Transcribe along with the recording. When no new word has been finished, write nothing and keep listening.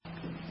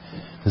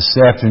This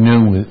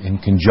afternoon, in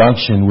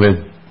conjunction with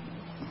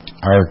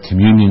our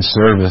communion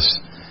service,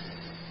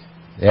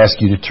 I ask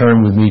you to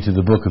turn with me to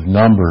the book of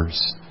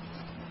Numbers.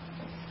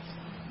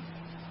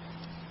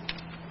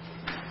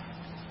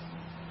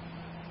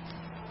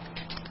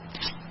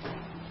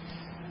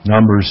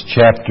 Numbers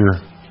chapter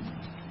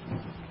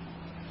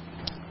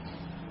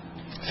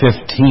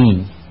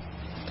 15.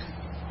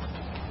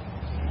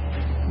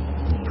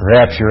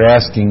 Perhaps you're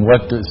asking,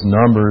 what does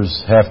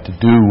Numbers have to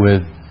do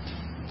with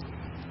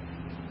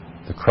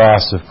the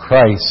cross of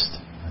Christ?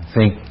 I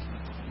think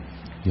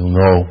you'll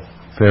know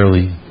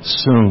fairly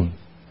soon.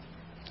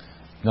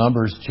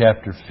 Numbers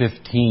chapter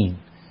 15,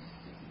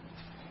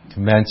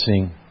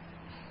 commencing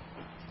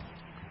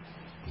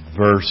with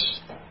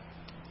verse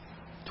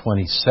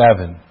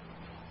 27.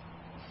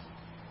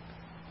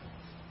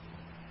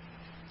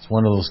 It's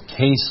one of those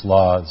case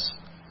laws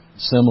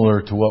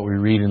similar to what we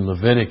read in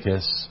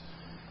Leviticus.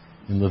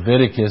 In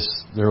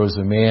Leviticus, there was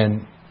a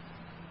man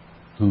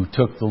who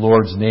took the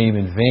Lord's name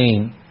in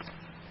vain,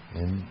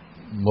 and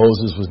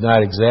Moses was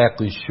not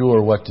exactly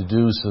sure what to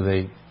do, so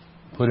they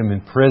put him in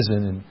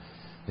prison, and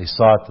they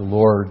sought the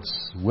Lord's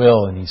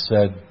will, and he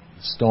said,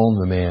 stone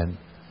the man.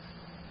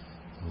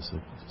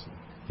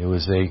 It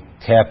was a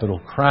capital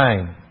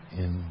crime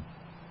in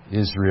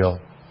Israel.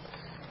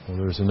 Well,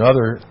 there's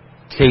another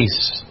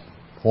case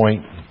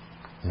point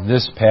in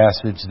this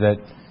passage that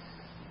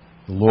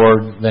the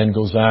Lord then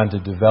goes on to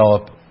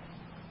develop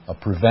a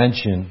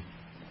prevention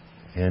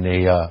and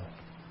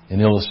an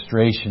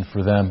illustration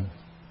for them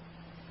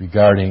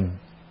regarding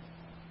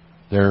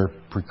their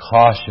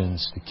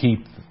precautions to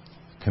keep the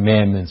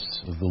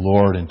commandments of the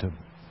Lord and to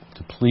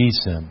please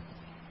Him.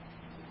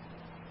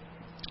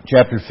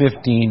 Chapter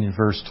 15 and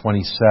verse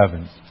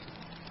 27.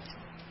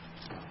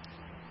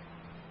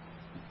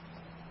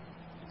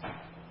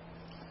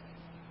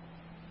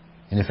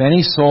 And if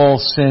any soul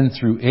sin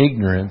through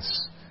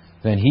ignorance,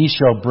 then he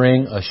shall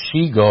bring a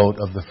she-goat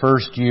of the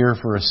first year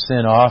for a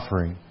sin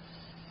offering.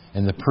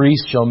 And the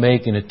priest shall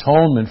make an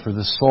atonement for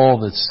the soul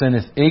that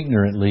sinneth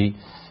ignorantly,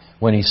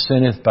 when he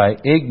sinneth by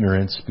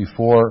ignorance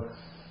before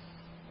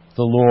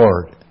the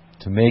Lord,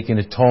 to make an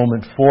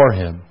atonement for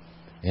him,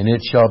 and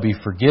it shall be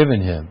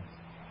forgiven him.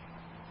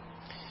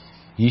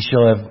 Ye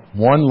shall have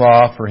one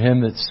law for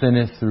him that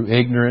sinneth through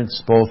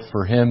ignorance, both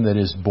for him that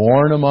is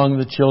born among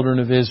the children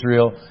of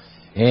Israel,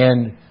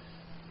 and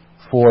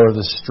for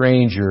the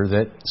stranger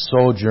that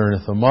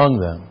sojourneth among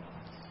them.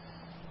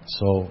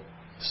 So,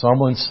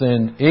 someone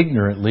sinned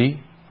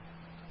ignorantly,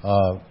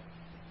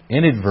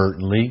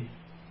 inadvertently,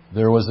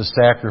 there was a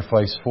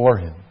sacrifice for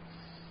him.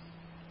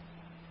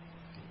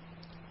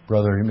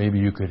 Brother, maybe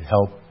you could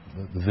help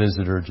the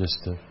visitor just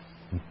to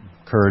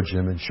encourage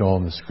him and show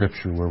him the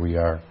Scripture where we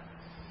are.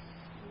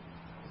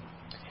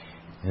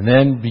 And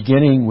then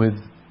beginning with,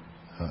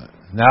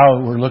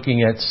 now we're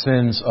looking at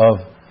sins of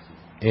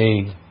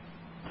a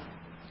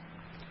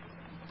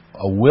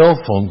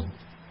willfulness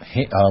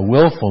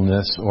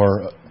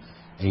or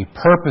a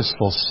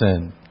purposeful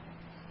sin.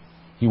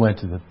 He went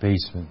to the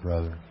basement,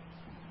 brother,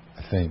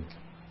 I think.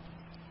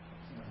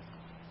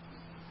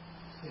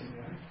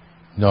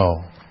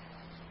 No.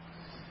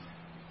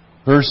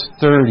 Verse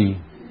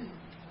 30.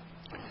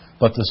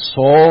 But the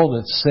soul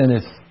that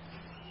sinneth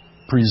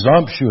but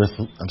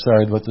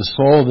the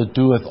soul that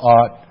doeth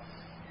aught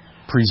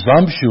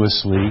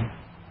presumptuously,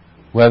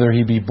 whether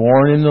he be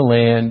born in the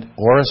land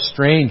or a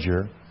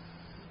stranger,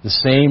 the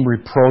same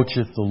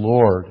reproacheth the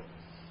Lord,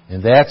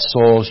 and that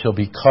soul shall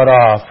be cut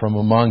off from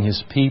among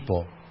his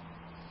people.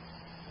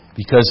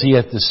 Because he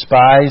hath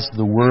despised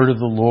the word of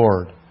the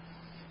Lord,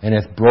 and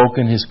hath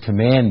broken his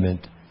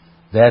commandment,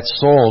 that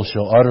soul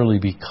shall utterly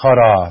be cut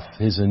off,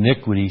 his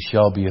iniquity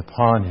shall be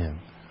upon him.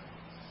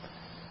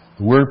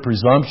 The word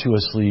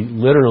presumptuously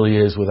literally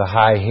is with a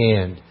high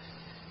hand.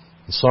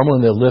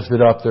 Someone that lifted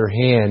up their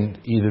hand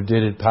either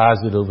did it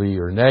positively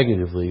or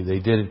negatively. They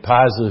did it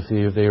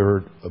positively if they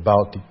were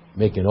about to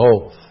make an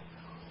oath,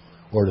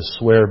 or to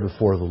swear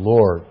before the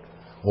Lord,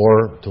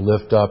 or to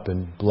lift up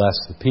and bless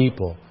the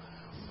people.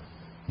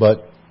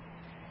 But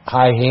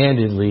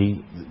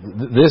high-handedly,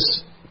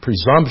 this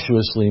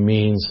presumptuously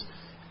means,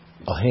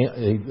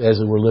 as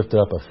it were, lifted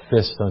up a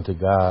fist unto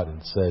God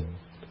and said,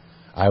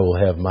 I will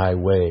have my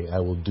way, I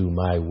will do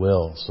my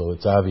will. So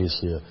it's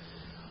obviously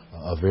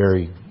a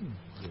very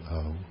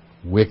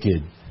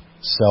wicked,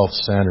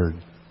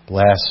 self-centered,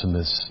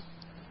 blasphemous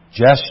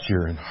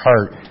gesture and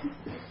heart.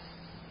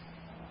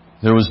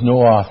 There was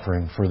no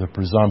offering for the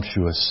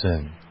presumptuous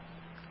sin.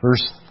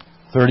 Verse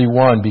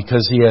 31,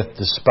 because he hath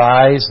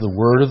despised the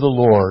word of the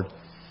Lord,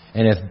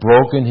 and hath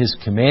broken his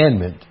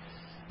commandment,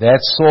 that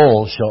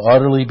soul shall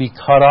utterly be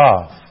cut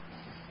off.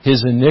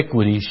 His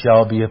iniquity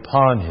shall be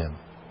upon him.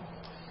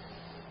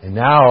 And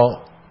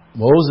now,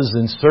 Moses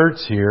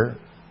inserts here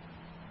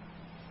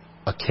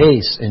a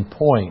case in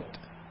point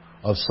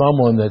of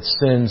someone that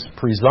sins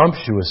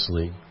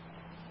presumptuously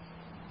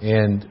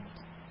and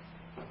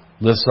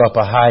lifts up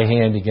a high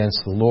hand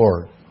against the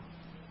Lord.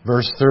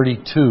 Verse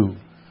 32,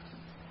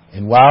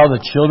 and while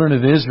the children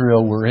of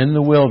Israel were in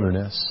the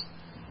wilderness,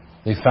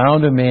 they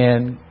found a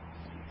man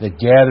that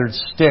gathered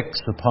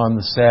sticks upon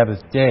the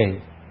Sabbath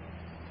day.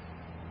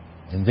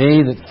 And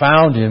they that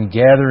found him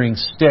gathering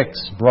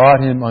sticks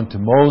brought him unto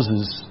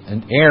Moses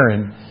and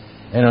Aaron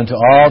and unto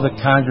all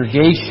the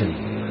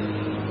congregation.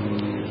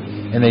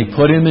 And they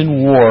put him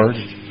in ward,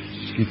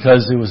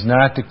 because it was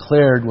not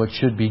declared what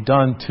should be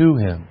done to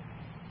him.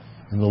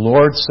 And the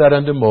Lord said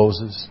unto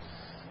Moses,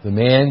 The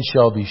man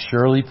shall be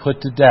surely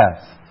put to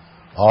death.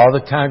 All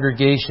the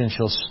congregation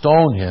shall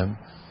stone him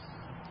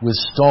with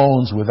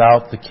stones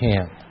without the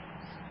camp.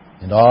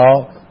 And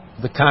all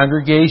the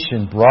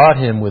congregation brought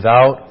him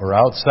without or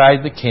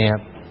outside the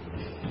camp,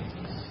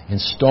 and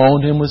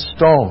stoned him with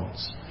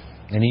stones,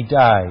 and he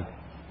died,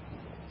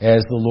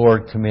 as the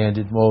Lord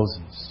commanded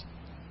Moses.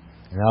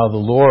 And now the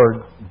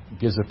Lord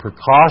gives a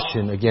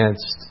precaution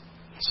against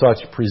such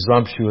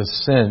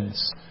presumptuous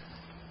sins,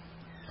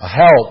 a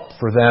help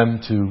for them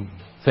to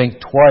think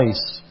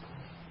twice,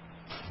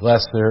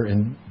 lest they're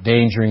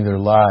endangering their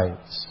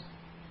lives.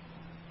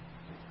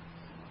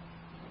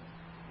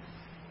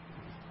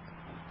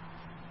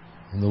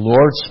 And the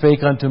Lord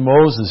spake unto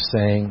Moses,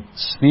 saying,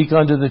 Speak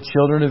unto the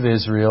children of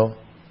Israel,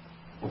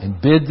 and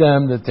bid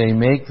them that they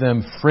make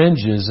them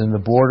fringes in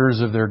the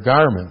borders of their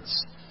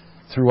garments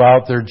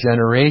throughout their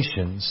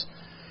generations,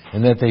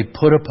 and that they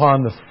put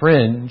upon the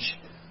fringe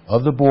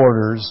of the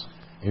borders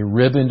a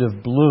riband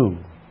of blue.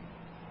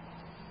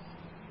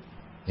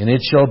 And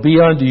it shall be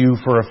unto you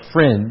for a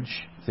fringe,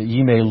 that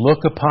ye may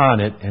look upon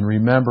it, and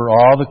remember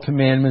all the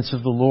commandments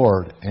of the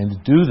Lord,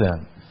 and do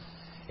them.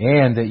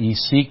 And that ye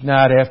seek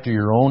not after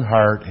your own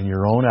heart and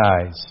your own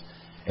eyes,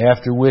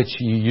 after which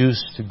ye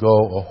used to go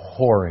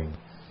a-whoring.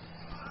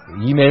 That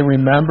ye may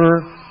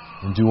remember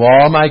and do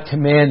all my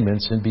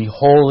commandments, and be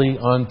holy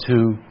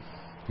unto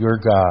your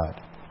God.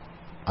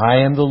 I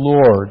am the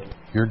Lord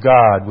your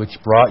God, which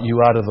brought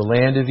you out of the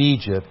land of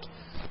Egypt,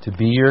 to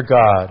be your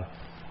God.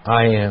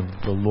 I am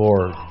the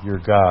Lord your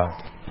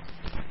God.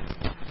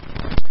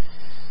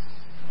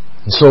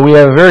 And so we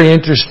have a very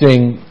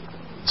interesting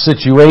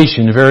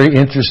situation, a very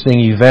interesting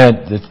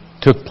event that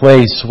took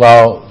place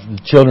while the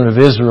children of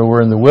Israel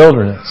were in the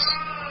wilderness.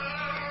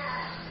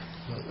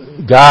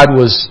 God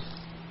was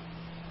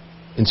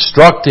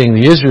instructing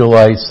the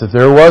Israelites that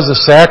there was a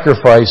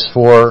sacrifice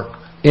for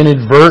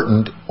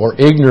inadvertent or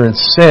ignorant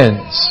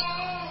sins.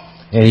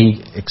 And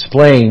He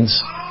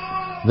explains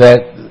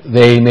that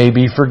they may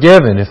be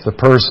forgiven if the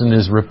person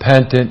is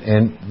repentant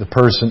and the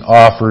person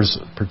offers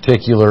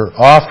particular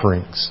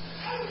offerings.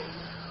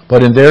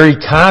 But in their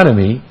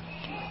economy,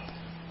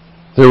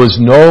 there was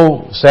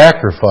no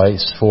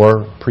sacrifice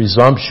for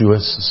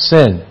presumptuous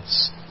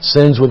sins.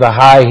 Sins with a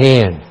high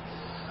hand.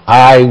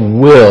 I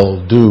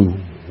will do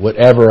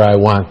whatever I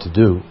want to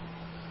do.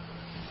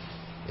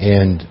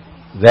 And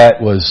that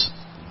was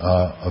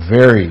a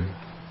very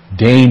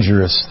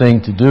dangerous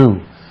thing to do.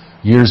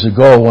 Years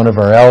ago, one of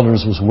our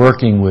elders was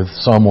working with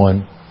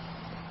someone,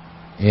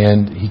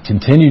 and he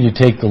continued to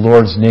take the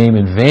Lord's name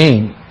in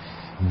vain.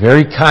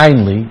 Very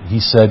kindly, he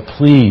said,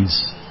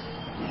 Please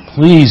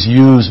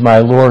use my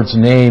Lord's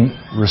name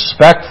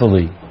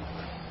respectfully.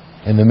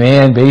 And the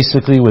man,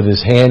 basically with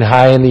his hand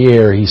high in the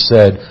air, he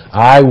said,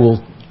 I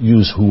will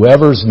use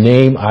whoever's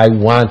name I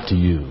want to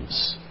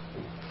use.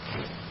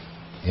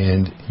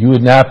 And you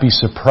would not be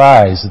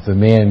surprised that the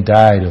man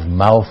died of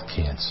mouth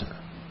cancer.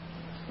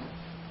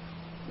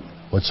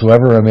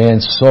 Whatsoever a man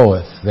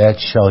soweth, that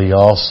shall he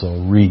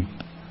also reap.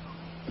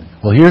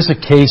 Well, here's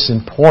a case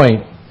in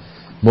point.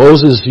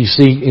 Moses, you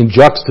see, in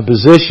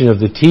juxtaposition of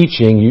the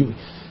teaching,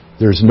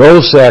 there's no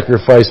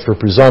sacrifice for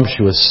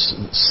presumptuous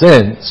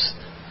sins.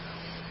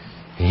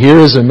 Here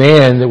is a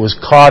man that was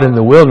caught in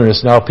the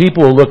wilderness. Now,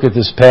 people will look at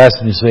this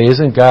passage and say,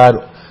 isn't God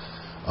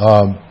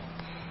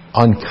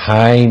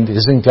unkind?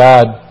 Isn't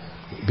God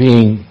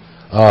being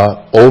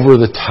over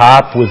the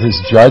top with His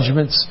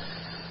judgments?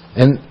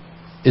 And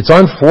it's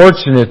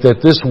unfortunate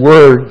that this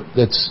word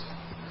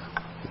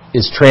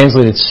is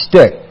translated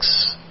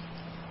sticks.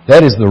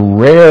 That is the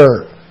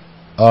rare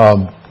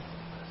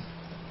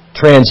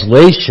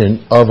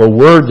translation of a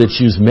word that's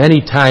used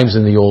many times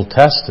in the Old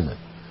Testament.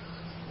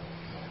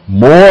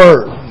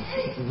 More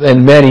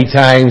than many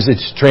times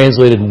it's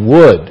translated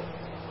wood.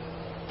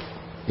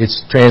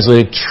 It's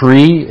translated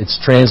tree. It's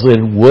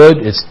translated wood.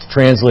 It's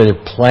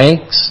translated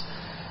planks.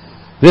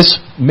 This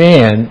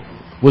man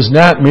was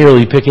not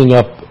merely picking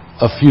up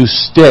a few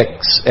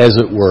sticks, as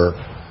it were,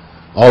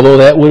 although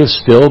that would have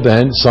still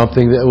been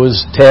something that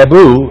was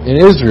taboo in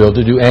Israel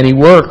to do any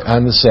work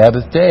on the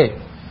Sabbath day.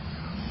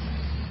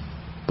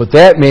 But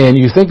that man,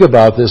 you think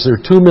about this, there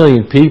are 2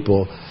 million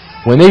people.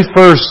 When they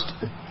first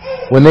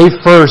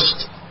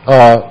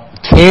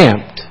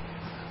camped,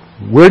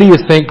 what do you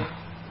think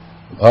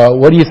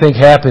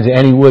happened to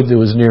any wood that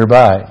was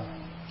nearby?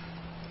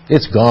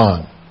 It's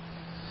gone.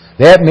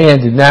 That man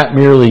did not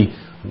merely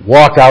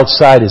walk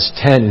outside his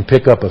tent and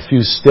pick up a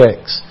few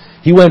sticks.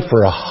 He went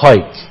for a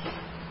hike.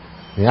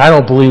 I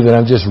don't believe that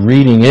I'm just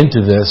reading into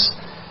this.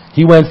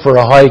 He went for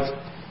a hike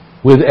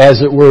with,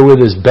 as it were, with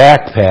his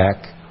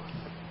backpack,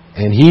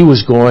 and he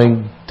was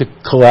going to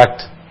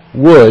collect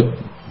wood,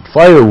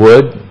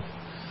 firewood,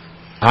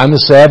 on the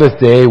Sabbath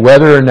day,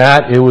 whether or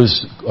not it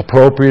was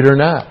appropriate or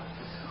not.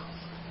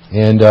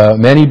 And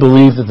many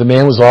believe that the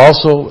man was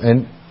also,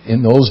 and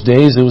in those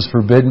days it was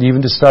forbidden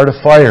even to start a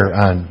fire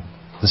on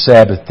the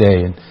Sabbath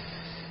day,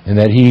 and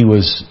that he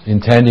was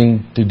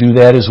intending to do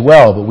that as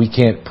well. But we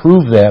can't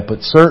prove that,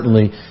 but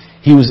certainly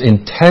he was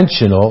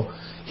intentional,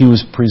 he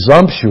was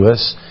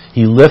presumptuous,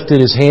 he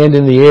lifted his hand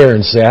in the air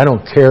and said, I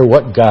don't care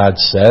what God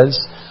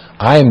says,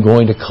 I am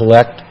going to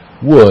collect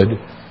wood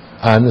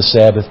on the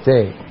Sabbath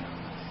day.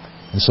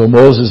 And so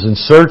Moses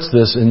inserts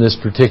this in this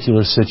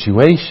particular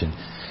situation.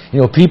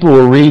 You know, people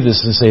will read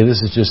this and say,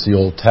 this is just the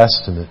Old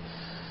Testament.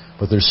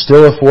 But there's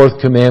still a fourth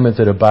commandment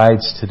that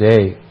abides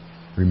today.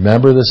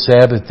 Remember the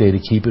Sabbath day to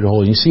keep it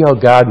holy. You see how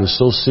God was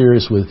so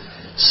serious with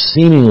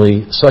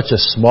seemingly such a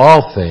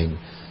small thing,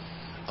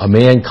 a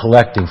man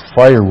collecting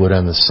firewood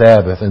on the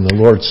Sabbath, and the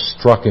Lord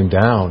struck him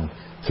down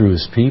through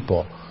His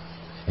people.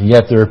 And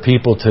yet there are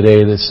people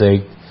today that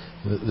say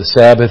the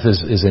Sabbath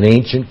is an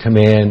ancient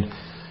command.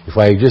 If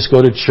I just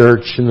go to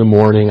church in the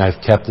morning,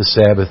 I've kept the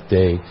Sabbath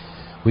day.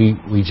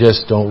 We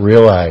just don't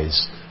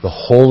realize the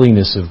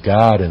holiness of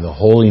God and the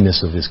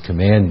holiness of His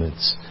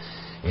commandments.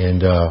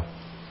 And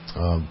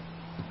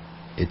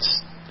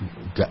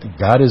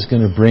God is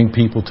going to bring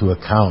people to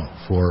account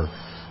for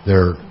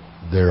their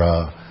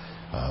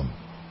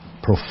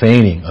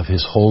profaning of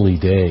His holy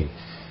day.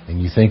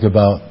 And you think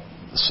about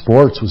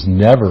sports was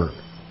never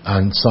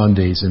on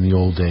Sundays in the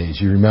old days.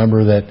 You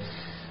remember that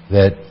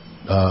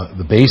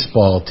the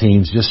baseball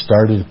teams just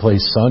started to play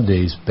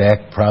Sundays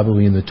back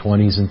probably in the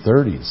 20s and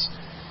 30s.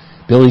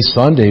 Billy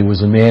Sunday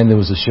was a man that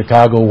was a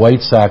Chicago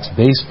White Sox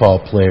baseball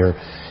player,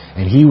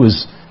 and he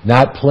was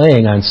not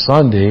playing on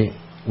Sunday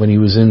when he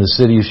was in the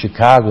city of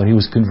Chicago, and he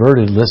was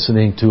converted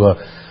listening to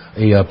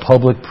a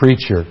public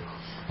preacher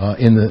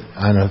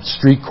on a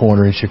street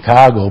corner in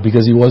Chicago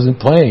because he wasn't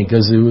playing,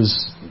 because it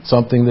was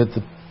something that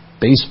the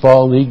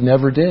baseball league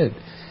never did.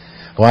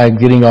 Well, I'm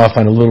getting off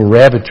on a little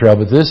rabbit trail,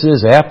 but this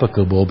is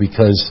applicable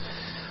because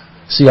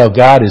see how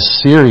God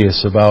is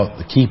serious about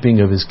the keeping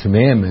of His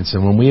commandments.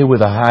 And when we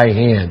with a high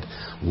hand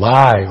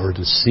lie or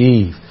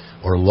deceive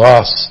or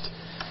lust,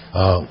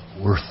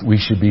 we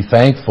should be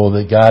thankful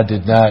that God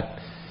did not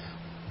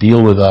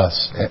deal with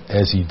us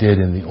as He did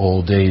in the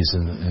old days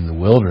in the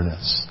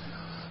wilderness.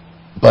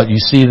 But you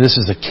see, this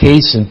is a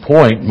case in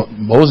point.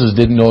 Moses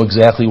didn't know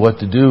exactly what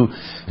to do.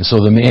 And so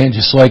the man,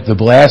 just like the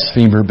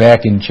blasphemer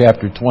back in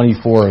chapter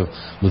 24 of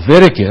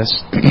Leviticus,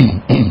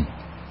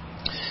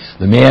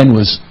 the man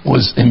was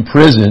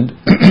imprisoned.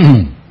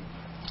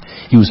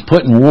 He was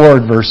put in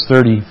ward, verse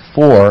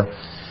 34,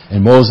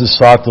 and Moses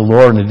sought the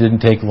Lord, and it didn't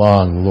take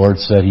long. The Lord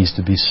said he's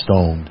to be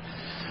stoned.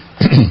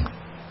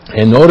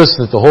 And notice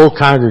that the whole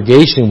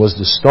congregation was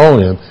to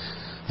stone him.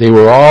 They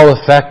were all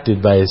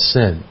affected by his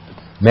sin.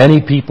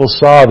 Many people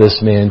saw this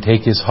man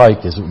take his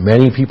hike.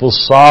 Many people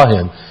saw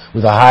him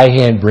with a high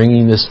hand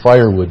bringing this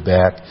firewood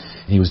back.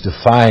 And he was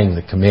defying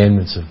the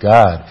commandments of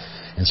God.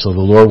 And so the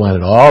Lord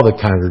wanted all the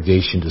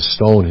congregation to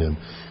stone him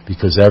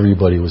because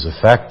everybody was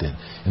affected.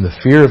 And the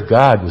fear of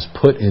God was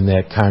put in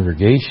that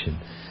congregation.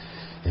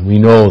 And we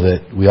know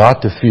that we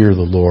ought to fear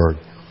the Lord.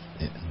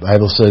 The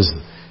Bible says,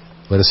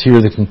 let us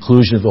hear the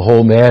conclusion of the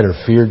whole matter.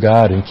 Fear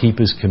God and keep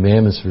His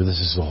commandments, for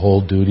this is the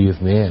whole duty of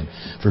man.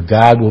 For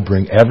God will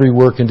bring every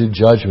work into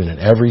judgment and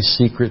every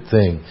secret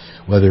thing,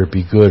 whether it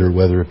be good or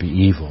whether it be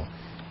evil.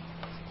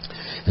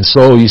 And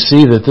so you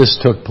see that this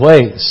took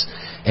place.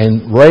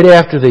 And right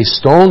after they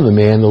stoned the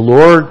man, the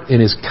Lord,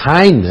 in His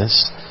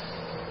kindness,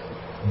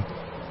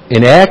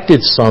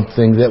 enacted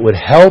something that would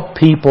help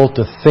people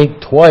to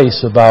think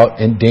twice about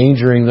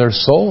endangering their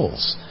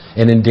souls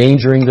and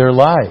endangering their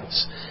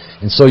lives.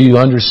 And so you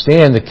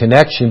understand the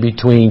connection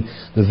between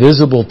the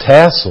visible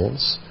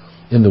tassels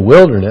in the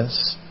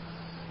wilderness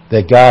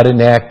that God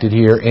enacted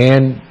here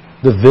and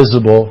the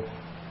visible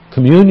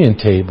communion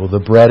table, the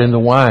bread and the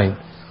wine.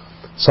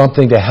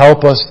 Something to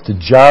help us to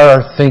jar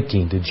our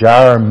thinking, to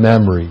jar our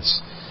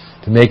memories,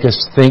 to make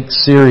us think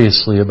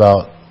seriously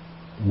about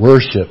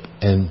worship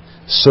and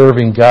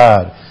serving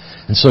God.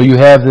 And so you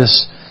have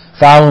this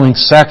following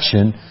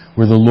section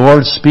where the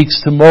Lord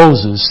speaks to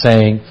Moses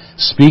saying,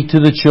 speak to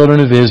the children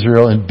of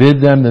Israel and bid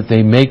them that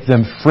they make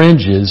them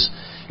fringes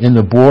in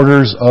the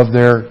borders of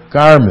their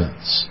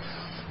garments.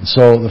 And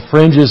so the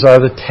fringes are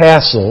the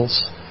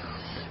tassels.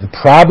 And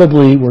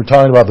probably we're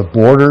talking about the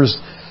borders.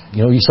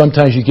 You know,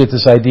 sometimes you get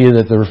this idea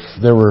that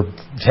there were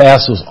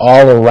tassels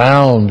all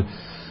around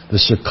the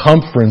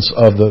circumference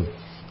of the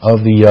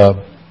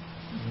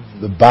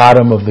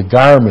bottom of the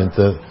garment,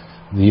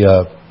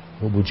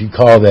 what would you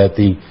call that?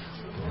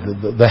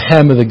 The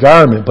hem of the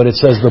garment, but it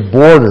says the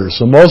borders.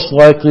 So most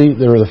likely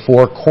there are the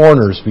four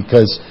corners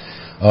because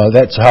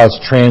that's how it's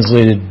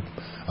translated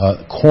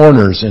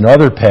corners in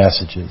other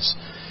passages.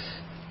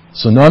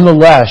 So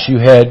nonetheless, you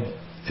had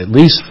at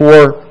least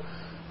four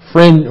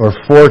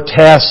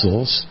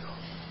tassels,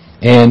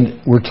 and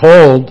we're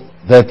told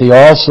that they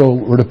also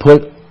were to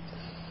put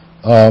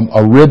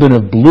a ribbon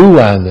of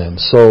blue on them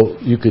so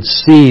you could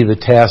see the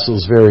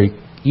tassels very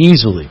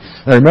easily.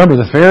 Now remember,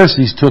 the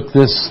Pharisees took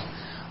this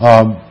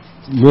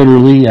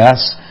literally,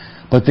 yes,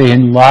 but they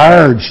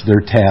enlarged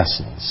their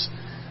tassels.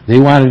 They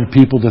wanted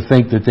people to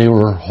think that they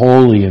were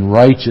holy and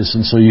righteous,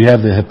 and so you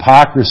have the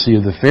hypocrisy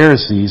of the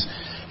Pharisees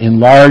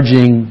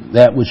enlarging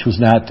that which was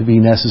not to be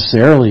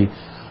necessarily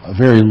a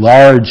very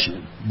large,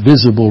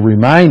 visible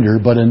reminder,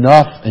 but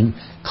enough and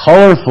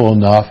colorful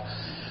enough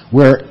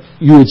where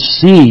you would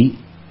see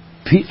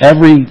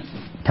every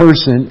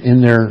person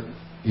in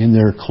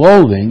their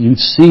clothing, you'd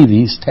see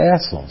these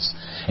tassels.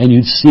 And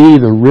you'd see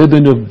the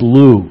ribbon of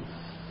blue,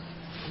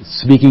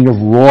 speaking of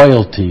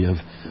royalty, of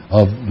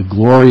the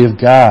glory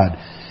of God.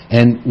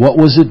 And what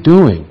was it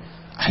doing?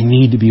 I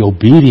need to be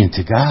obedient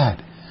to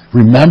God.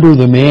 Remember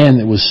the man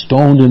that was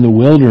stoned in the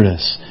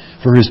wilderness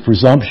for his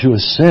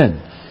presumptuous sin.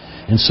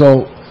 And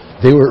so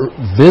they were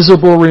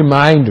visible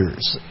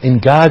reminders in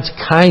God's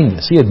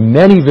kindness. He had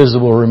many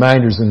visible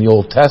reminders in the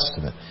Old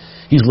Testament.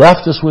 He's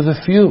left us with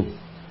a few.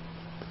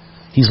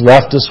 He's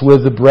left us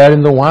with the bread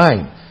and the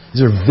wine.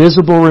 These are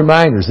visible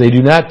reminders. They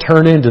do not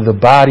turn into the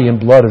body and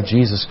blood of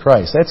Jesus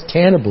Christ. That's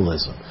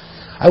cannibalism.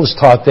 I was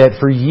taught that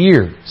for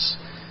years.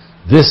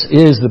 This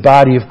is the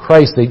body of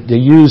Christ. They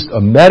used a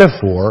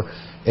metaphor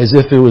as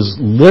if it was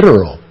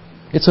literal.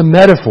 It's a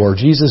metaphor.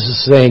 Jesus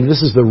is saying,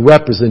 this is the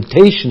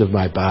representation of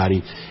my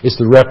body. It's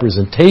the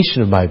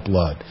representation of my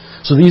blood.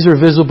 So these are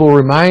visible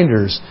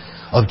reminders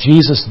of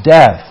Jesus'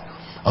 death,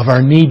 of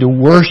our need to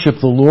worship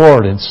the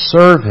Lord and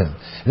serve Him.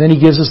 And then He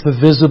gives us the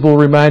visible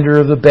reminder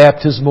of the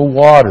baptismal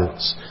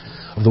waters,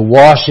 of the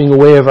washing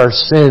away of our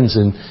sins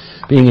and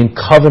being in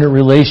covenant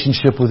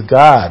relationship with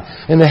God.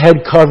 And the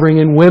head covering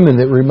in women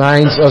that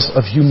reminds us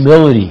of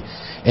humility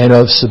and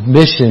of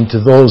submission to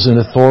those in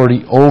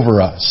authority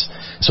over us.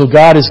 So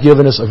God has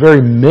given us a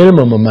very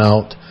minimum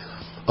amount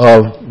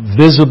of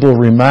visible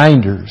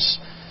reminders,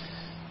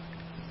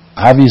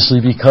 obviously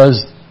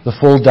because the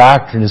full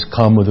doctrine has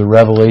come with the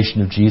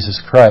revelation of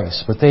Jesus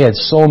Christ. But they had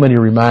so many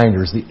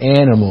reminders, the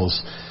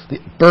animals, the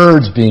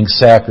birds being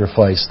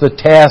sacrificed, the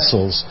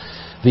tassels,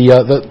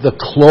 the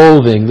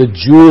clothing, the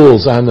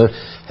jewels on the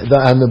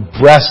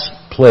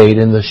breastplate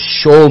and the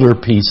shoulder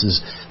pieces.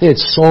 They had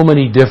so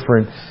many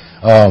different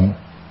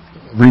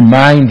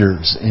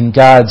reminders in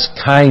God's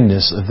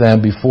kindness of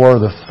them before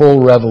the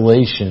full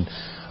revelation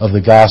of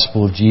the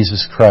gospel of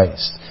Jesus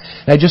Christ.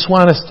 And I just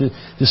want us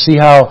to see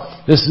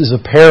how this is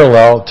a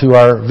parallel to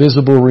our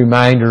visible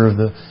reminder of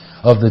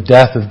the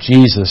death of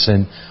Jesus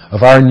and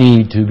of our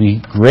need to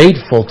be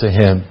grateful to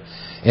Him,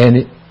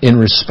 and in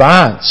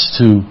response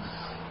to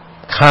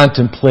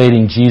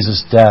contemplating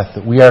Jesus' death,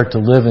 that we are to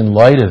live in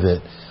light of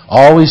it,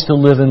 always to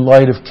live in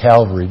light of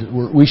Calvary.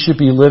 We should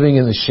be living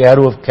in the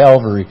shadow of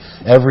Calvary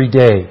every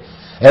day.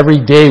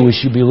 Every day we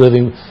should be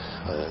living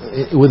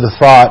with the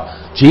thought,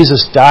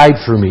 Jesus died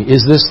for me.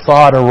 Is this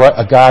thought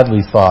a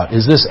godly thought?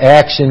 Is this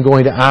action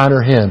going to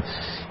honor Him?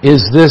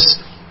 Is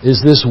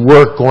this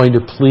work going to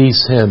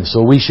please Him?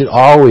 So we should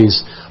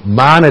always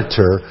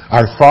monitor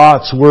our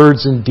thoughts,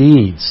 words, and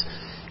deeds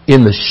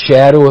in the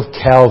shadow of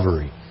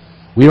Calvary.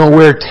 We don't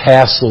wear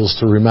tassels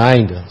to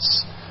remind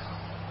us.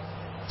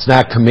 It's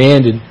not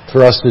commanded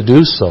for us to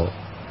do so.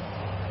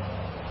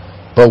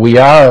 But we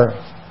are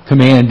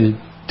commanded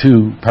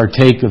to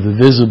partake of the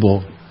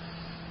visible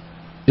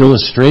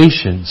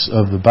illustrations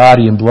of the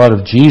body and blood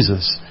of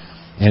Jesus.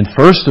 And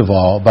first of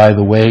all, by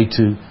the way,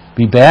 to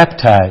be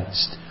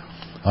baptized.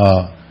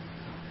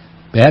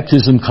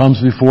 Baptism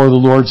comes before the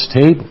Lord's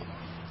table.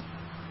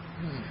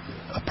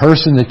 A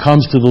person that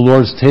comes to the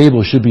Lord's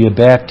table should be a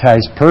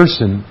baptized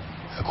person,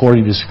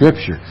 according to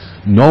Scripture.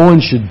 No one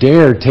should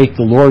dare take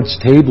the Lord's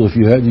table if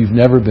you've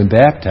never been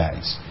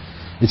baptized.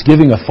 It's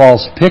giving a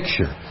false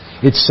picture.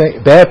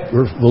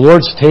 The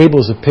Lord's table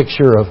is a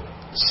picture of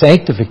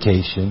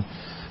sanctification.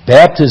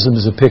 Baptism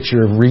is a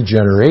picture of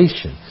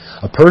regeneration.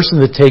 A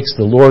person that takes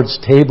the Lord's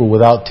table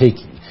without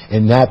taking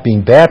and not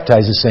being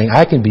baptized is saying,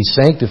 I can be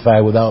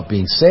sanctified without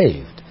being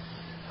saved.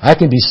 I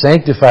can be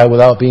sanctified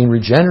without being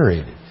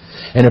regenerated.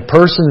 And a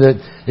person that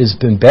has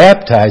been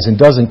baptized and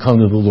doesn't come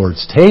to the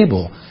Lord's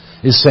table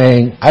is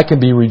saying, I can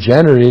be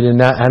regenerated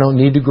and I don't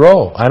need to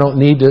grow. I don't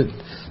need to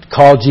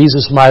call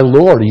Jesus my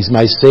Lord. He's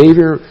my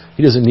Savior.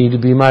 He doesn't need to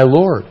be my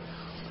Lord.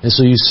 And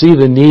so you see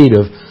the need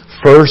of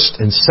first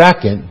and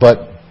second,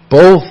 but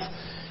both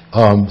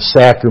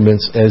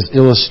sacraments as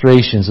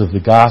illustrations of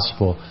the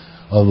gospel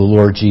of the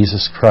Lord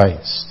Jesus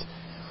Christ.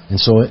 And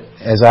so,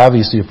 as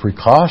obviously a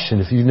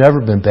precaution, if you've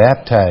never been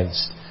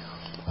baptized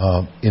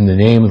in the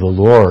name of the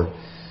Lord,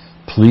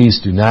 please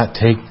do not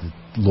take the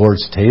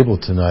Lord's table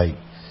tonight.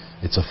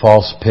 It's a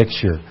false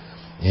picture,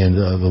 and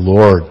the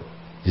Lord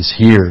is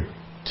here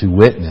to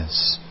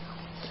witness.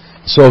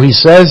 So He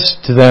says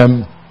to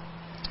them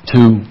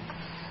to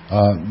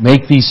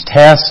make these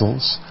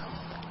tassels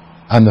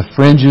on the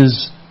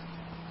fringes,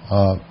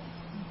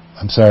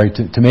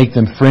 to make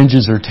them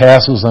fringes or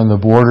tassels on the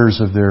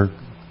borders of their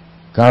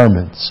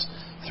garments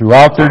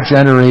throughout their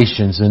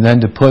generations, and then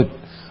to put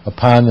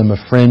upon them a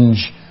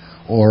fringe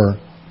or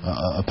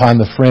upon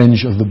the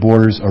fringe of the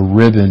borders a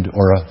ribbon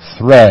or a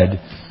thread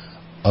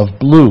of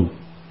blue.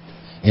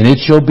 And it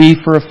shall be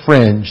for a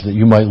fringe, that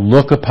you might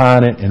look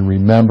upon it and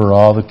remember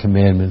all the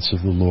commandments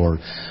of the Lord.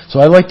 So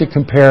I like to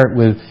compare it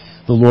with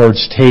the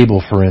Lord's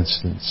table, for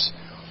instance.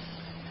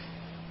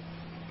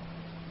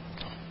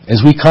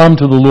 As we come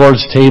to the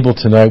Lord's table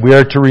tonight, we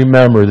are to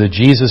remember that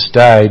Jesus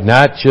died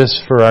not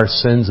just for our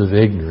sins of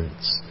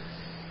ignorance,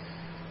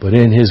 but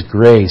in His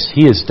grace,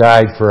 He has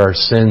died for our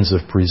sins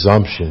of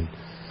presumption,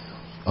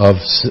 of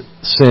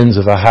sins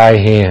of a high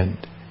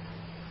hand.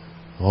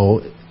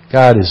 Oh,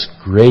 God is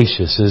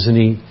gracious, isn't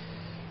He?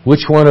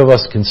 Which one of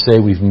us can say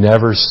we've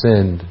never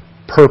sinned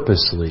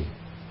purposely,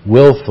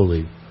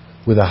 willfully,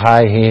 with a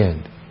high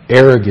hand,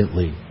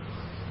 arrogantly?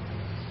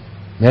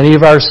 Many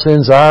of our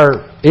sins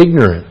are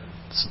ignorant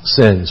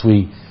sins.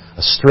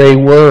 A stray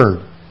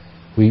word.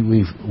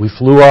 We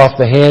flew off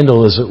the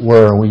handle, as it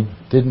were, and we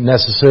didn't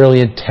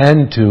necessarily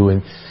intend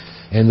to.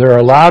 And there are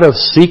a lot of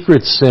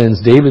secret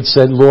sins. David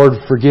said, Lord,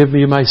 forgive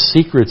me my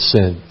secret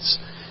sins.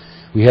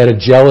 We had a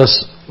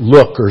jealous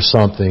look or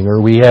something,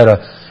 or we had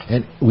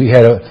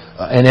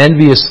an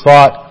envious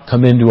thought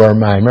come into our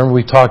mind. Remember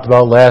we talked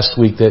about last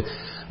week that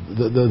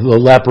the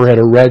leper had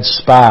a red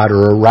spot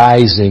or a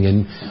rising,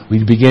 and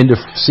we begin to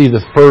see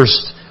the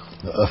first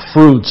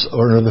fruits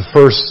or the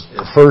first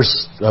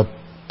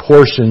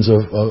portions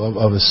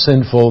of a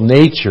sinful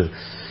nature.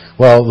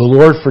 Well, the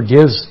Lord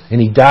forgives,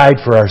 and He died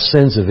for our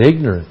sins of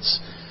ignorance.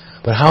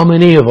 But how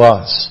many of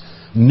us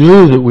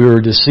knew that we were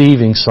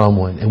deceiving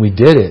someone, and we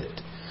did it?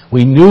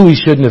 We knew we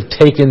shouldn't have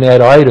taken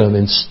that item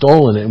and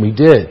stolen it, and we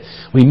did.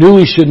 We knew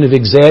we shouldn't have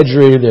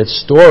exaggerated that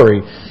story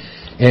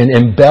and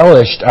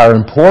embellished our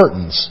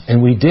importance,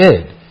 and we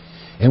did.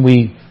 And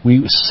we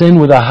sin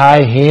with a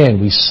high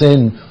hand. We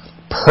sin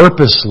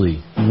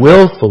purposely,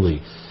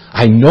 willfully.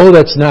 I know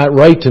that's not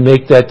right to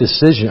make that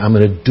decision. I'm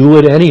going to do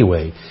it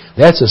anyway.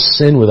 That's a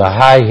sin with a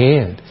high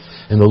hand.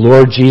 And the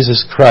Lord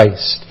Jesus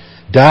Christ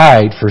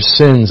died for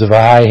sins of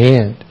a high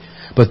hand.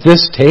 But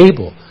this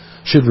table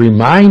should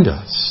remind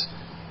us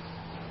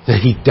that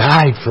He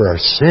died for our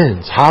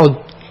sins.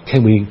 How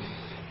can we,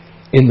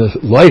 in the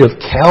light of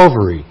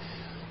Calvary,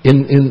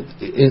 in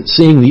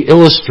seeing the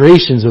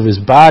illustrations of His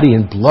body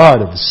and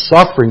blood, of His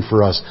suffering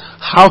for us,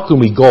 how can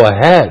we go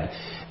ahead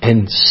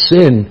and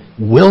sin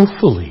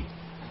willfully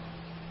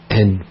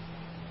and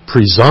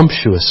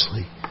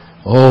presumptuously?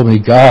 Oh, may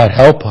God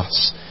help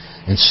us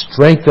and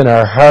strengthen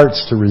our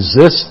hearts to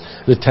resist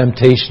the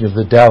temptation of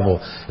the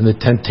devil and the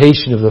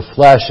temptation of the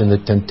flesh and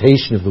the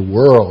temptation of the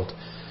world,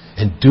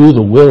 and do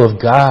the will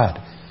of God.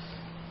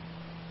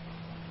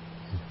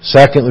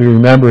 Secondly,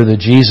 remember that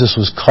Jesus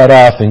was cut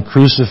off and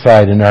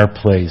crucified in our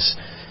place.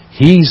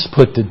 He's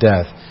put to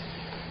death.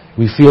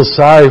 We feel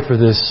sorry for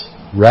this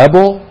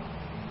rebel,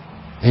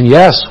 and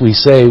yes, we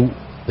say,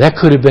 that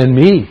could have been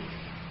me.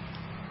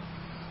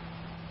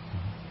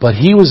 But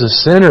he was a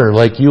sinner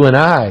like you and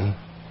I.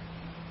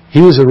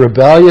 He was a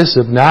rebellious,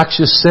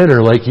 obnoxious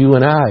sinner like you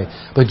and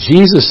I. But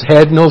Jesus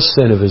had no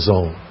sin of His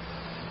own.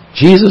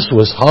 Jesus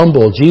was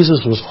humble.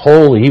 Jesus was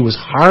holy. He was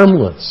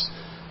harmless.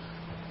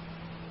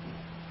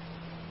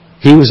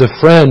 He was a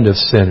friend of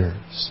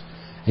sinners.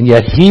 And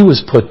yet He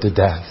was put to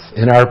death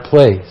in our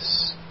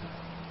place.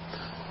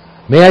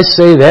 May I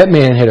say that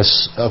man had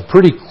a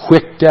pretty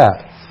quick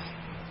death.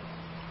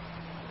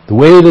 The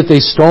way that they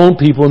stoned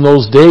people in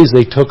those days,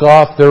 they took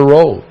off their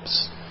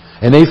robes.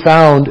 And they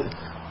found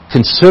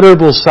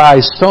considerable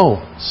sized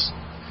stones.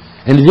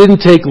 And it didn't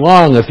take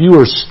long if you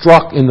were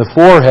struck in the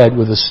forehead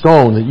with a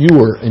stone that you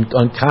were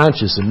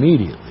unconscious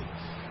immediately.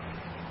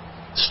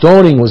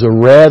 Stoning was a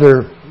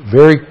rather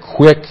very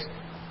quick,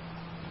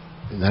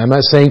 I'm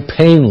not saying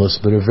painless,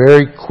 but a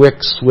very quick,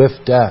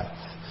 swift death.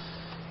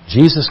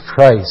 Jesus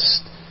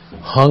Christ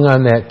hung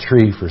on that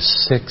tree for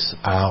 6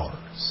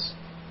 hours.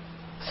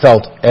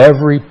 Felt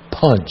every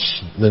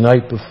punch the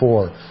night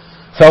before.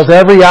 Felt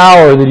every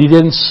hour that He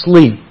didn't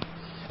sleep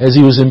as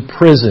He was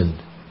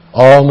imprisoned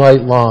all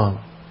night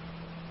long.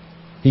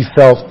 He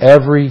felt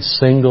every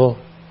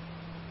single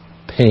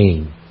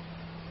pain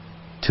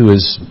to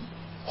His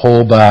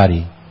whole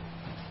body.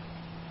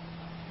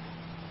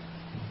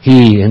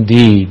 He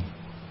indeed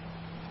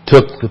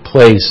took the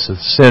place of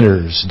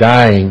sinners,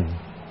 dying.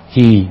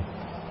 He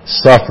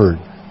suffered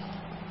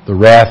the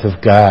wrath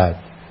of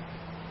God.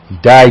 He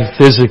died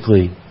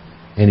physically,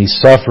 and He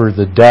suffered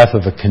the death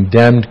of a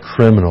condemned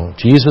criminal.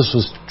 Jesus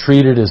was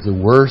treated as the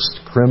worst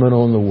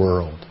criminal in the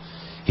world.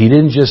 He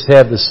didn't just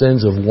have the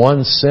sins of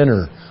one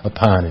sinner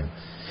upon Him.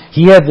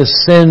 He had the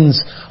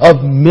sins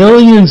of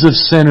millions of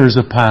sinners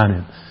upon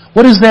Him.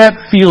 What does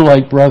that feel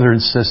like, brother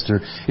and sister?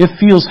 It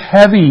feels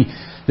heavy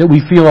that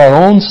we feel our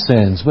own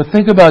sins. But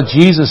think about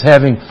Jesus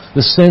having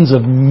the sins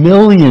of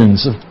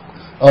millions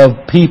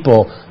of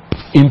people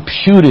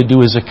imputed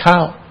to His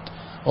account.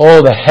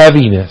 Oh, the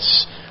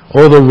heaviness.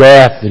 Oh, the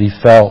wrath that He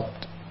felt.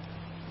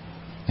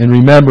 And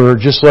remember,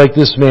 just like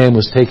this man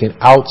was taken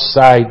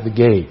outside the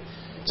gate,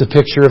 it's a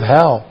picture of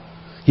hell.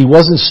 He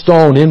wasn't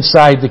stoned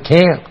inside the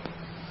camp.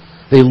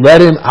 They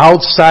led Him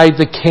outside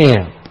the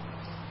camp.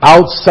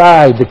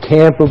 Outside the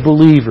camp of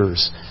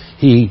believers.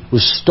 He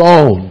was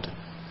stoned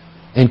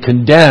and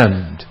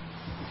condemned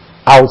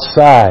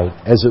outside,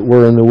 as it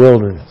were, in the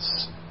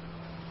wilderness.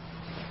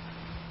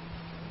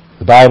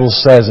 The Bible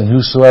says, and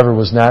whosoever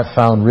was not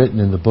found written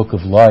in the book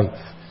of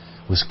life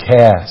was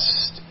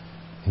cast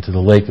into the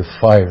lake of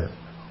fire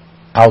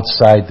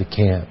outside the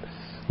camp.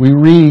 We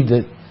read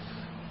that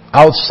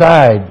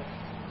outside,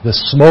 the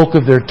smoke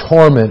of their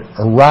torment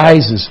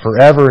arises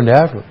forever and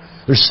ever.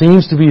 There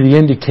seems to be the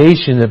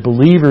indication that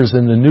believers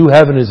in the new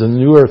heavens and the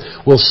new earth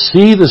will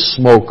see the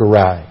smoke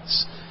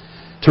arise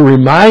to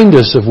remind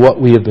us of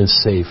what we have been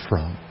saved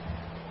from.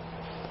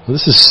 Well,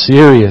 this is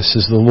serious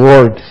as the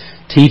Lord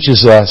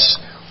teaches us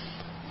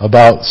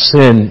about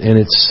sin and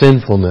its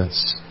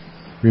sinfulness.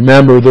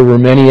 Remember, there were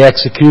many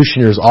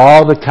executioners.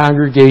 All the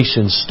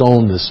congregation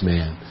stoned this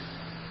man.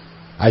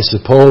 I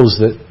suppose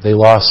that they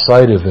lost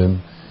sight of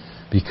him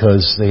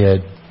because they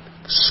had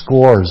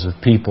scores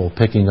of people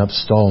picking up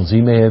stones.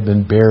 He may have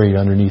been buried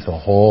underneath a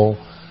whole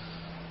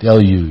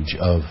deluge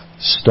of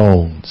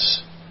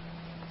stones.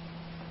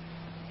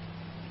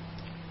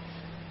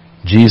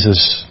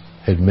 Jesus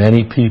had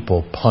many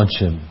people punch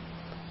him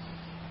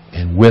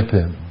and whip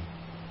him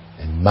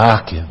and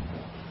mock him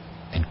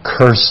and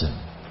curse him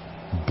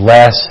and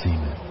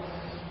blaspheme him.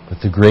 But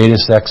the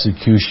greatest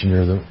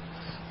executioner,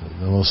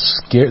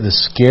 the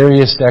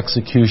scariest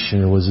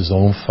executioner was his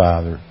own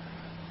Father.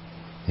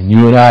 And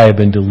you and I have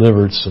been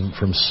delivered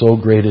from so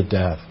great a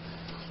death.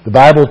 The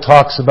Bible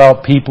talks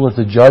about people at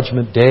the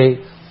judgment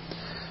day.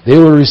 They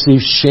will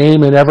receive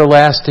shame and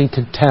everlasting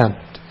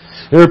contempt.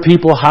 There are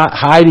people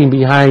hiding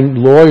behind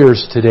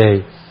lawyers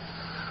today,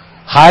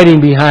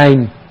 hiding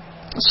behind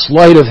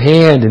sleight of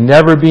hand and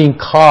never being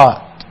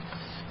caught.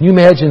 Can you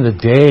imagine the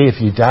day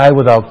if you die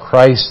without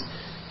Christ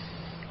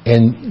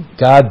and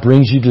God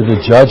brings you to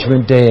the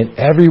judgment day and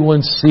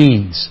everyone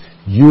sees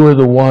you are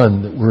the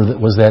one that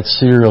was that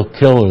serial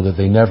killer that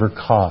they never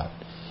caught.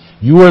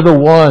 You are the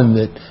one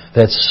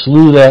that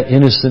slew that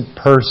innocent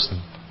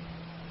person.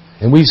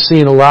 And we've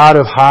seen a lot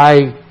of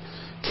high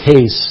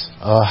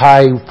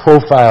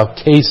profile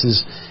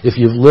cases if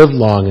you've lived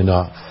long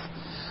enough.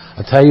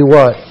 I'll tell you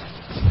what,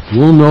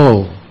 we'll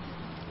know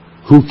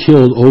who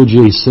killed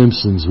O.J.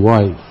 Simpson's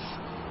wife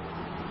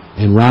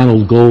and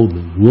Ronald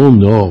Goldman. We'll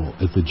know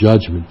at the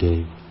judgment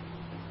day.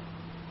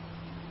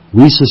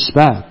 We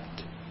suspect.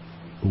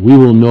 We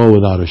will know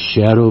without a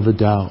shadow of a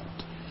doubt.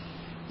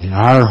 And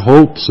our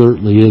hope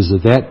certainly is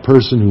that that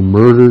person who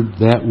murdered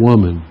that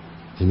woman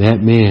and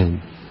that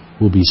man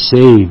will be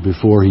saved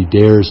before he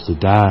dares to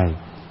die.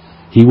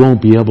 He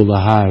won't be able to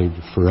hide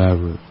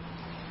forever.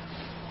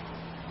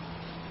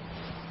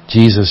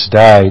 Jesus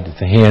died at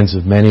the hands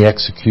of many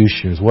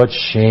executioners. What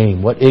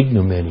shame, what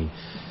ignominy.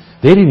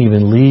 They didn't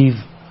even leave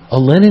a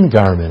linen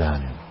garment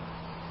on him.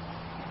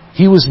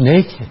 He was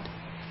naked.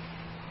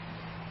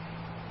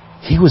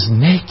 He was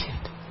naked.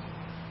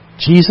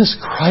 Jesus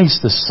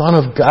Christ, the Son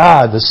of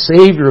God, the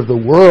Savior of the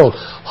world,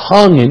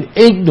 hung in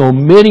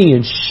ignominy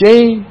and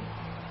shame.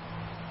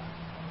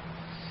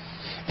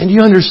 And do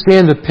you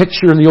understand the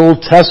picture in the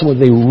Old Testament?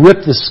 They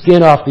ripped the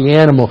skin off the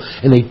animal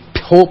and they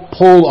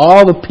pulled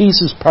all the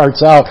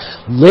parts out,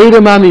 laid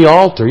them on the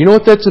altar. You know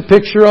what that's a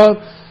picture of?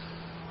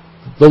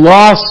 The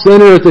lost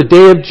sinner at the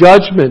day of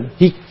judgment.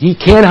 He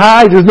can't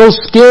hide. There's no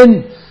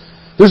skin.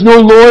 There's no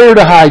lawyer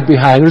to hide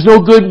behind. There's no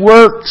good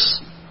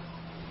works.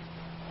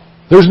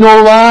 There's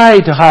no lie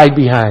to hide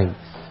behind.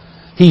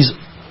 He's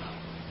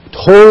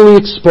totally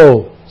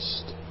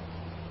exposed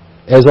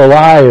as a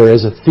liar,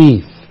 as a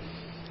thief,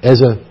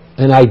 as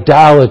an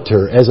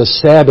idolater, as a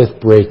Sabbath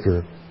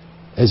breaker,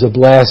 as a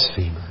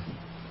blasphemer.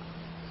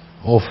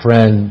 Oh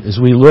friend, as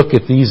we look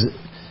at these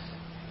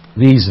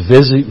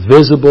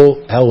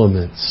visible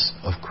elements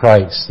of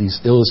Christ, these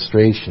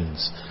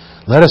illustrations,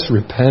 let us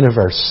repent of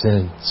our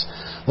sins.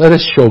 Let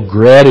us show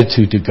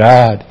gratitude to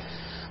God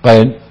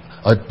by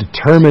a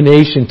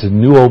determination to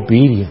new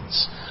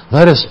obedience.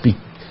 Let us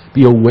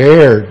be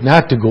aware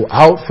not to go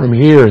out from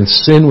here and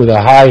sin with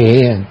a high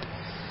hand,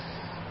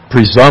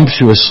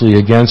 presumptuously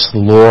against the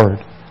Lord.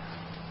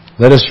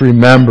 Let us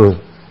remember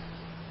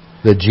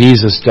that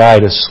Jesus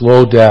died a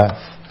slow death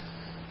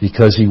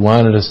because He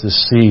wanted us to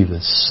see the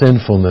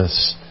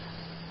sinfulness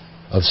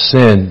of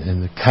sin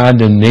and the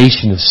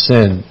condemnation of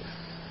sin.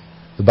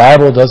 The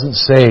Bible doesn't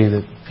say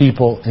that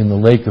people in the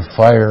lake of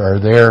fire are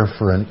there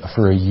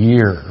for a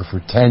year or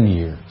for 10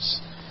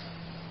 years.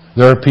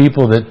 There are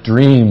people that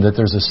dream that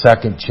there's a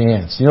second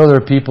chance. You know, there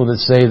are people that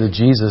say that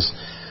Jesus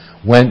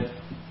went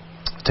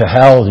to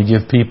hell to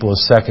give people a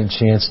second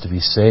chance to be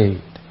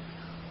saved.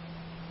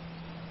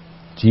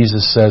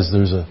 Jesus says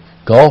there's a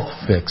gulf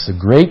fix, a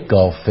great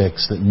gulf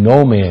fix that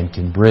no man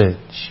can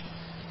bridge.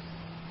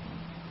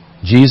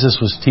 Jesus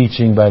was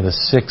teaching by the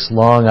 6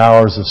 long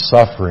hours of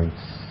suffering.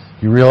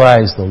 You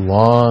realize the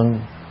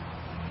long,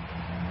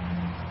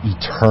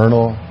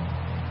 eternal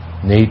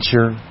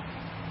nature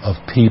of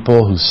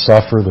people who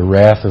suffer the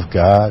wrath of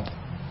God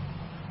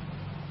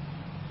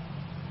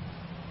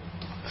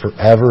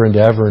forever and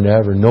ever and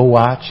ever. No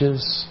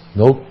watches,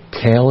 no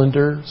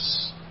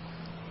calendars,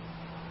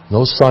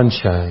 no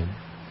sunshine.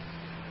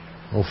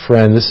 Oh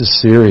friend, this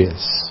is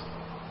serious.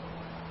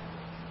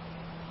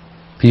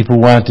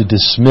 People want to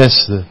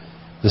dismiss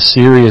the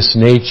serious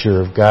nature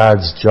of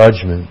God's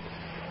judgment.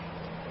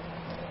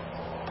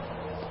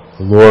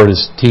 The Lord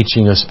is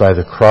teaching us by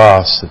the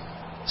cross that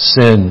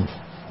sin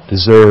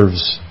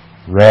deserves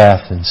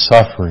wrath and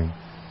suffering.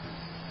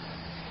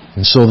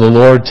 And so the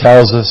Lord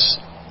tells us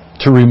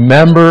to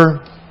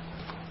remember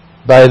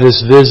by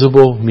this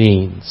visible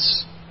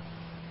means.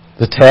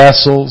 The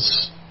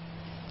tassels,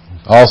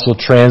 also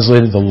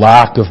translated the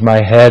lock of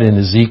my head in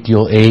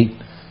Ezekiel 8,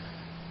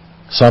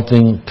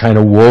 something kind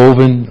of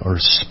woven or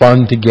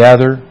spun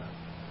together.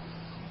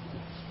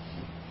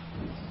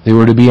 They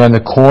were to be on the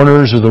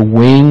corners or the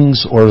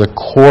wings or the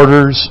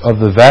quarters of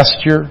the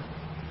vesture.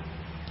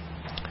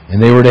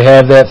 And they were to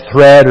have that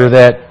thread or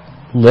that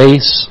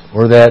lace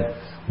or that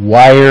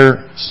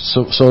wire,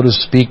 so to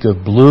speak,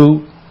 of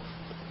blue,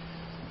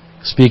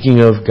 speaking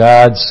of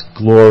God's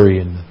glory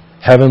and the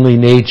heavenly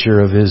nature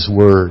of His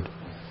Word,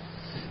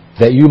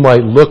 that you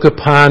might look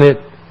upon it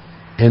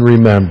and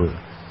remember.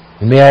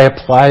 And may I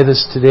apply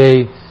this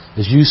today,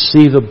 as you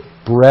see the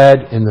bread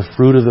and the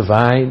fruit of the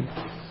vine,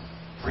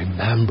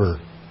 remember,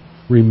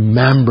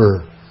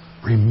 remember,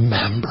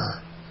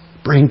 remember.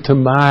 Bring to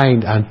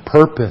mind on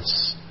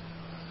purpose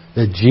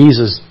that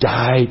Jesus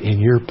died in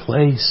your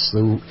place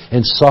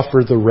and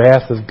suffered the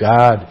wrath of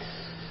God.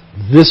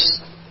 This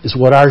is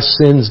what our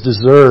sins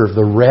deserve,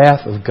 the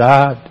wrath of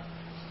God.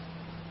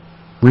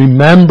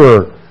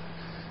 Remember.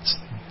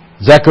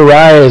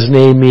 Zechariah's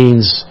name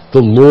means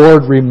the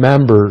Lord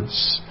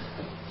remembers.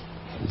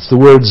 It's the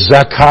word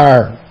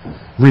zakar.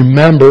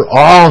 Remember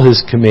all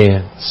His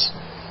commands.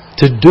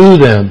 To do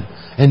them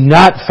and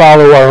not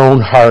follow our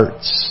own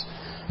hearts.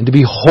 And to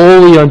be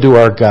holy unto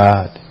our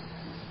God.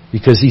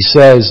 Because He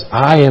says,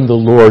 I am the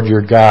Lord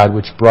your God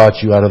which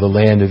brought you out of the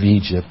land of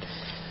Egypt,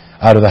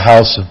 out of the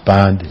house of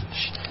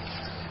bondage.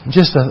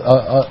 Just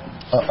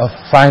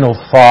a final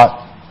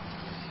thought.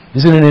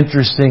 Isn't it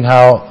interesting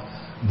how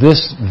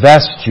this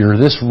vesture,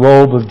 this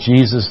robe of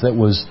Jesus that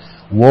was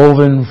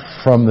woven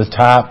from the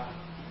top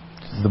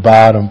to the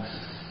bottom,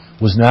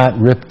 was not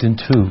ripped in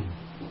two.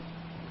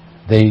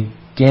 They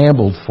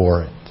gambled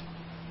for it.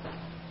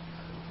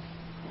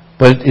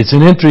 But it's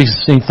an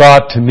interesting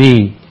thought to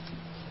me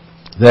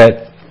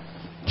that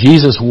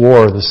Jesus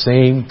wore the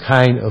same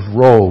kind of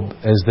robe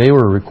as they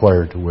were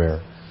required to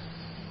wear.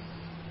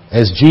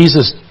 As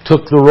Jesus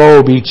took the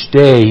robe each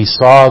day, He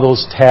saw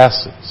those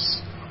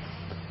tassels.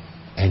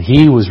 And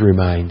He was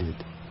reminded,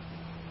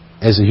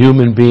 as a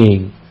human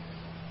being,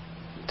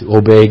 to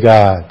obey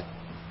God.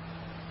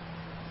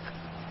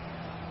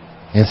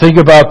 And think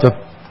about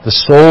the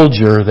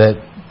soldier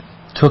that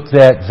took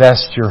that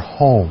vesture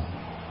home.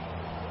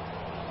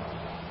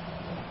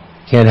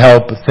 Can't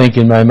help but think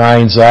in my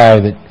mind's eye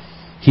that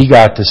he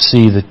got to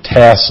see the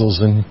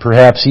tassels, and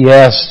perhaps he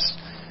asked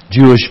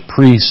Jewish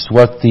priests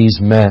what these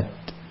meant.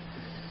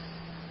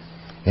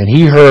 And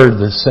he heard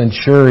the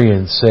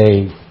centurion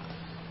say,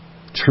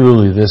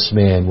 truly this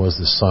man was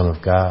the Son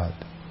of God.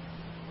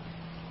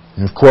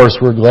 And of course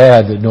we're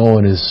glad that no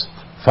one has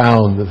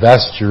found the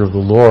vesture of the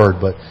Lord,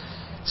 but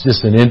it's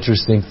just an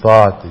interesting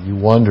thought that you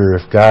wonder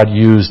if God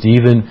used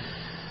even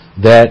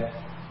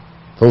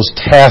those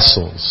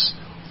tassels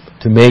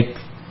to make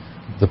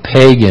the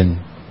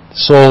pagan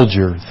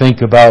soldier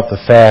think about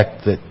the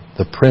fact that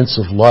the Prince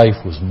of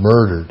Life was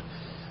murdered,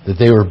 that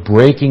they were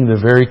breaking the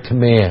very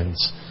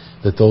commands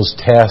that those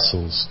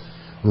tassels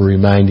were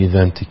reminding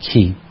them to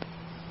keep.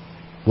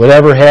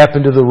 Whatever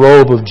happened to the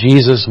robe of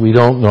Jesus, we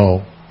don't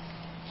know.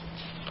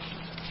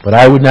 But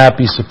I would not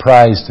be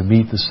surprised to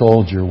meet the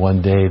soldier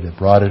one day that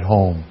brought it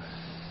home,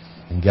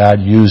 and God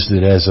used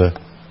it as a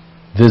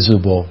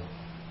visible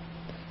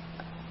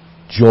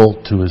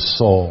jolt to his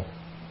soul.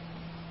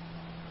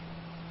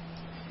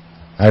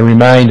 I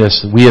remind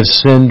us that we have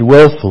sinned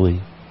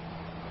willfully.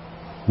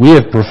 We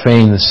have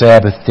profaned the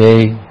Sabbath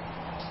day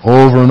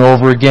over and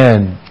over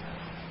again.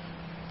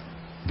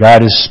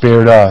 God has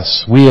spared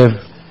us.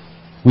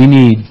 We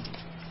need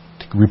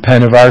to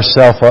repent of our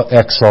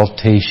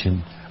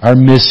self-exaltation, our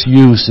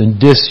misuse and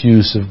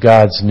disuse of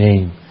God's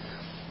name,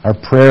 our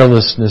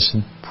prayerlessness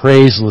and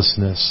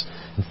praiselessness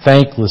and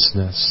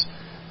thanklessness,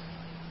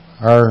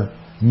 our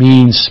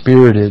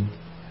mean-spirited,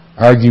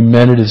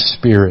 argumentative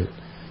spirit.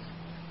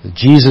 That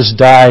Jesus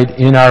died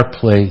in our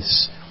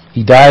place.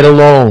 He died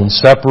alone,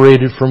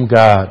 separated from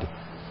God.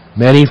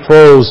 Many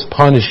foes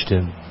punished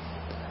Him.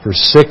 For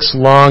 6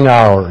 long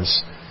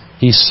hours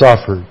He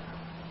suffered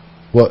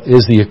what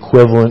is the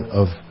equivalent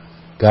of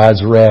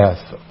God's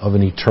wrath of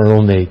an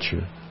eternal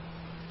nature.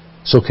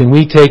 So can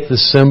we take the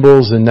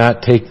symbols and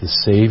not take the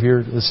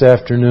Savior this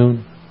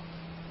afternoon?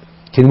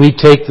 Can we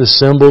take the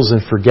symbols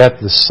and forget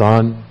the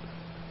Son?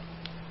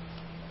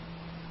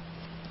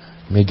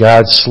 May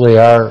God slay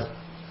our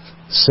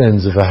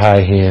sins of a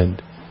high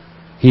hand.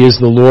 He is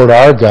the Lord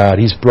our God.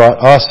 He's brought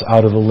us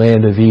out of the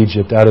land of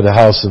Egypt, out of the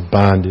house of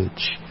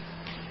bondage.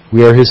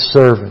 We are His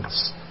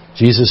servants.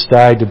 Jesus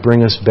died to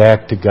bring us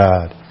back to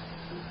God.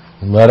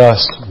 And let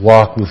us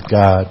walk with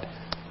God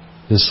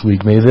this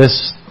week. May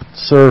this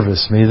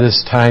service, may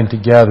this time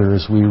together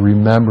as we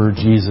remember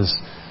Jesus'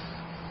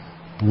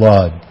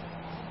 blood,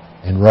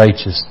 and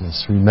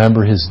righteousness.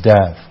 Remember His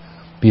death.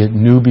 Be a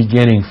new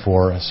beginning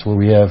for us where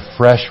we have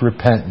fresh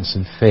repentance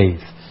and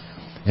faith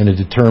and a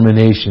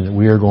determination that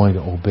we are going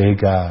to obey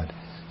God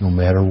no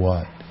matter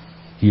what.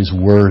 He is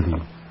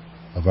worthy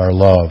of our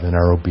love and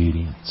our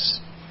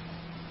obedience.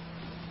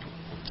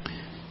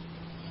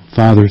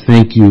 Father,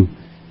 thank You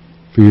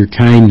for Your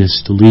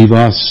kindness to leave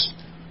us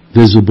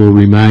visible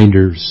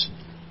reminders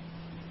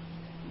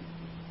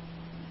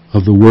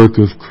of the work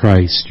of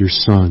Christ, Your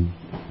Son.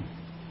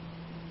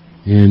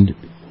 And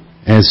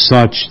as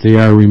such, they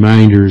are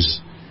reminders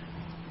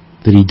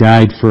that He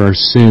died for our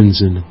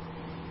sins, and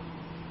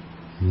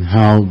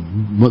how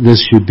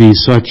this should be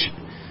such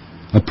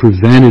a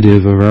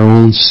preventative of our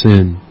own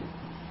sin.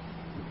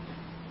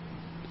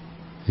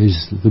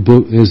 As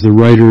the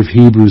writer of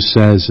Hebrews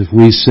says, if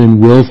we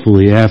sin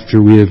willfully after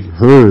we have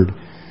heard,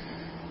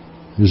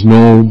 there's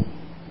no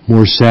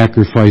more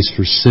sacrifice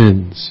for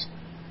sins.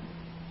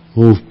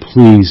 Oh,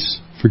 please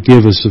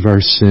forgive us of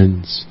our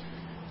sins.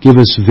 Give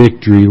us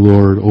victory,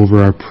 Lord,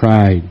 over our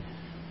pride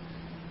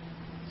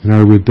and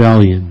our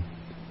rebellion.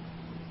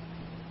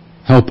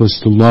 Help us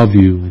to love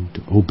You and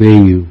to obey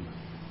You.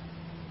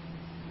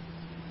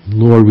 And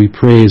Lord, we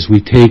pray as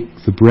we take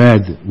the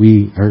bread that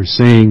we are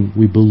saying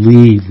we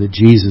believe that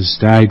Jesus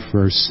died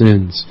for our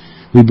sins.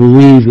 We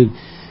believe that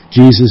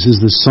Jesus is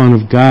the Son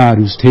of God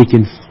who's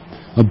taken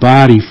a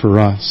body for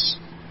us,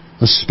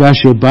 a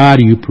special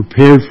body You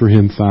prepared for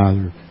Him,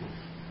 Father,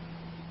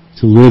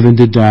 to live and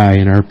to die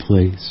in our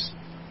place.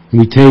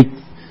 And we take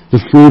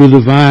the fruit of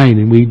the vine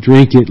and we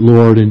drink it,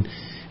 Lord, and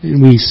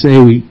we say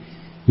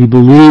we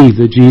believe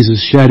that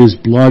Jesus shed His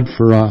blood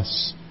for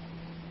us,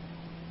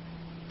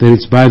 that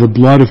it's by the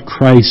blood of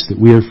Christ that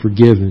we are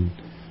forgiven.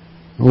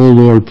 Oh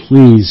Lord,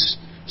 please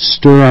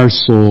stir our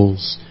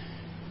souls.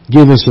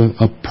 Give us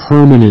a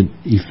permanent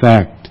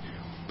effect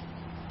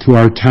to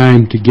our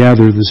time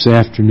together this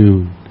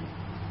afternoon.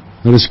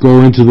 Let us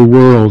go into the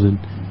world and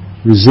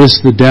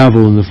resist the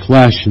devil and the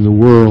flesh and the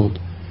world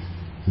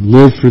and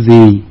live for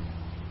Thee.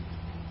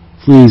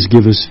 Please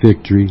give us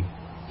victory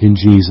in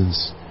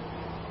Jesus.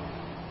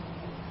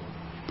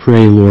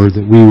 Pray, Lord,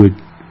 that we would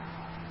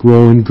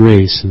grow in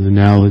grace and the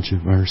knowledge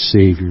of our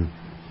Savior.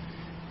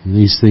 And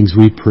these things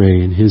we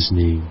pray in His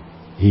name.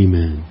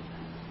 Amen.